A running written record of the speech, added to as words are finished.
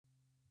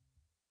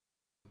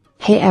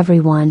Hey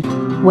everyone!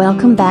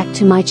 Welcome back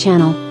to my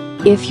channel.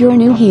 If you're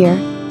new here,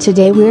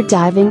 today we're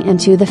diving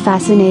into the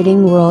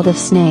fascinating world of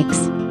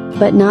snakes.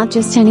 But not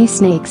just any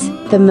snakes,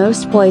 the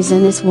most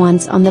poisonous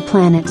ones on the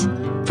planet.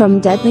 From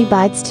deadly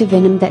bites to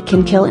venom that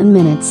can kill in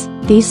minutes,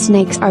 these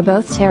snakes are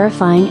both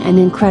terrifying and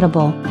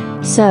incredible.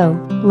 So,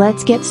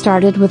 let's get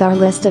started with our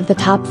list of the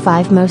top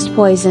 5 most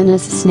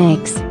poisonous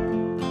snakes.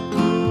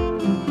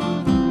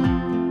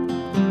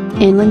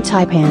 Inland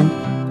Taipan.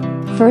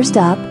 First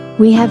up,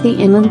 we have the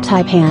inland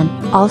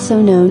taipan,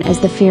 also known as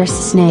the fierce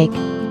snake.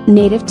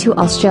 Native to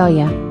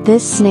Australia,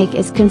 this snake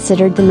is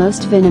considered the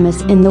most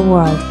venomous in the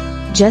world.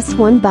 Just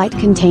one bite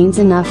contains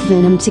enough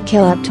venom to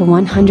kill up to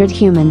 100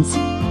 humans.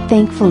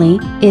 Thankfully,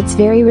 it's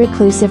very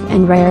reclusive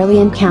and rarely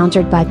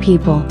encountered by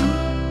people.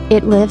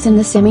 It lives in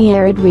the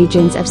semi-arid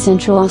regions of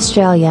Central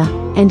Australia,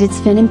 and its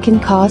venom can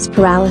cause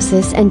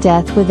paralysis and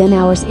death within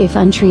hours if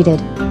untreated.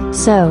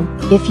 So,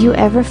 if you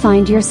ever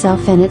find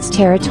yourself in its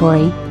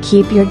territory,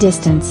 keep your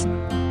distance.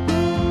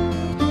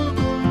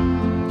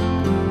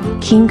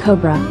 King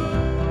Cobra.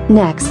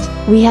 Next,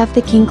 we have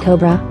the king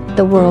cobra,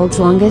 the world's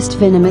longest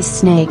venomous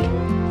snake.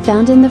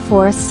 Found in the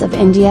forests of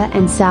India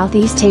and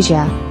Southeast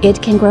Asia,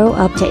 it can grow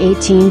up to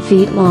 18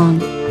 feet long.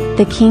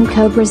 The king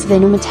cobra's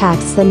venom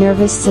attacks the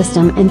nervous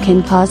system and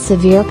can cause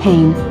severe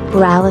pain,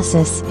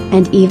 paralysis,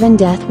 and even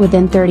death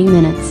within 30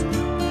 minutes.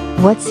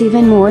 What's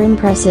even more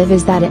impressive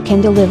is that it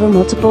can deliver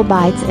multiple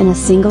bites in a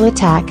single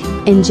attack,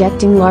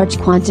 injecting large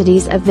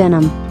quantities of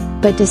venom.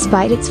 But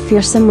despite its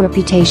fearsome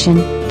reputation,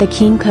 the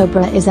king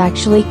cobra is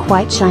actually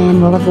quite shy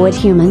and will avoid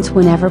humans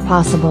whenever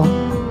possible.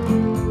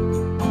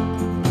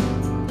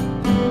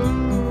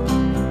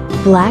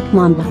 Black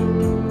Mamba.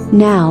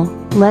 Now,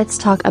 let's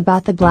talk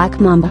about the Black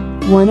Mamba,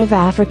 one of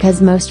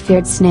Africa's most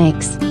feared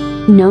snakes.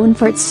 Known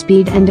for its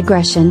speed and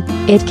aggression,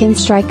 it can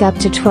strike up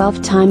to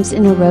 12 times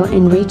in a row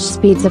and reach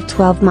speeds of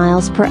 12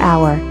 miles per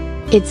hour.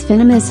 Its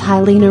venom is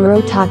highly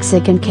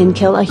neurotoxic and can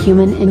kill a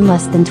human in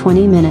less than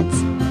 20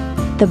 minutes.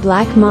 The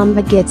Black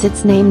Mamba gets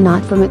its name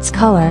not from its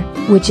color,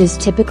 which is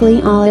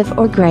typically olive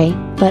or gray,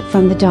 but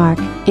from the dark,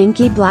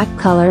 inky black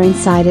color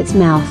inside its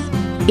mouth.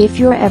 If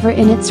you're ever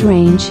in its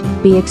range,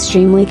 be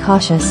extremely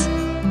cautious.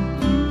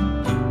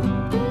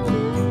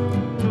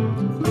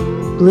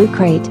 Blue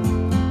Krait.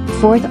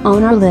 Fourth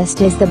on our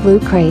list is the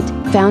blue krait,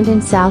 found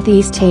in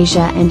Southeast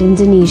Asia and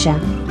Indonesia.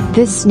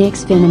 This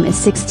snake's venom is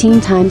 16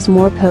 times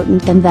more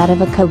potent than that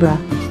of a cobra.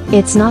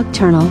 It's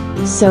nocturnal,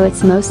 so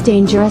it's most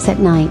dangerous at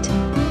night.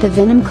 The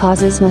venom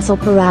causes muscle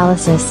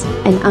paralysis,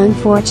 and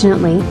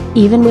unfortunately,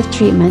 even with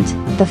treatment,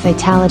 the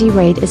fatality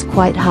rate is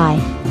quite high.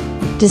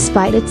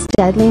 Despite its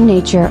deadly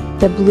nature,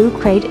 the blue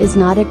krait is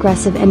not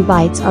aggressive and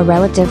bites are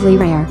relatively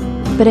rare.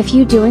 But if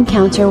you do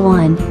encounter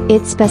one,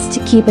 it's best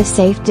to keep a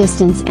safe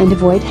distance and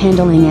avoid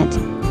handling it.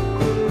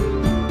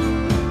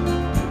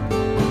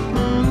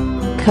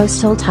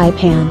 Coastal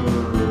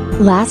Taipan.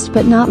 Last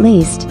but not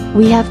least,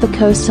 we have the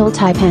coastal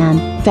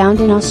taipan,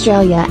 found in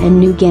Australia and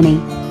New Guinea.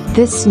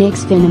 This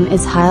snake's venom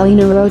is highly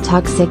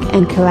neurotoxic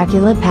and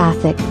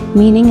coagulopathic,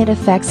 meaning it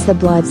affects the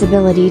blood's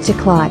ability to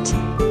clot.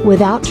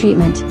 Without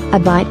treatment, a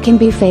bite can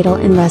be fatal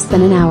in less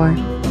than an hour.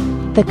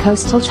 The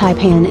coastal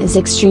taipan is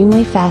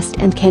extremely fast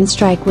and can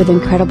strike with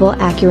incredible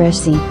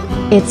accuracy.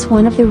 It's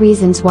one of the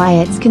reasons why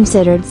it's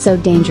considered so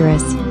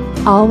dangerous.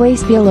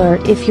 Always be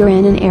alert if you're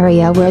in an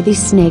area where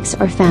these snakes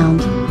are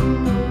found.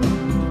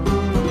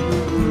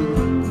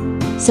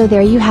 So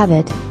there you have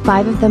it,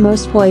 5 of the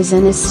most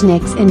poisonous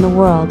snakes in the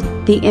world: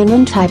 the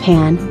inland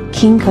taipan,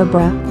 king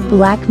cobra,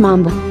 black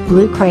mamba,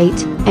 blue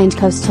krait, and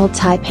coastal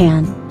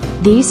taipan.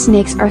 These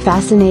snakes are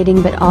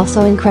fascinating but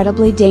also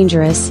incredibly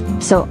dangerous,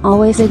 so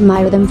always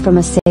admire them from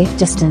a safe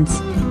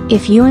distance.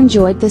 If you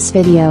enjoyed this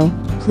video,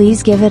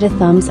 please give it a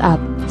thumbs up,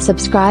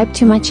 subscribe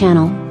to my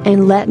channel,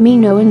 and let me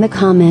know in the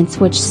comments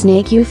which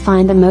snake you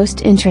find the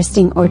most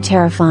interesting or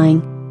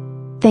terrifying.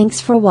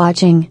 Thanks for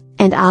watching,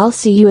 and I'll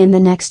see you in the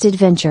next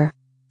adventure.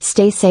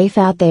 Stay safe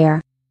out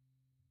there.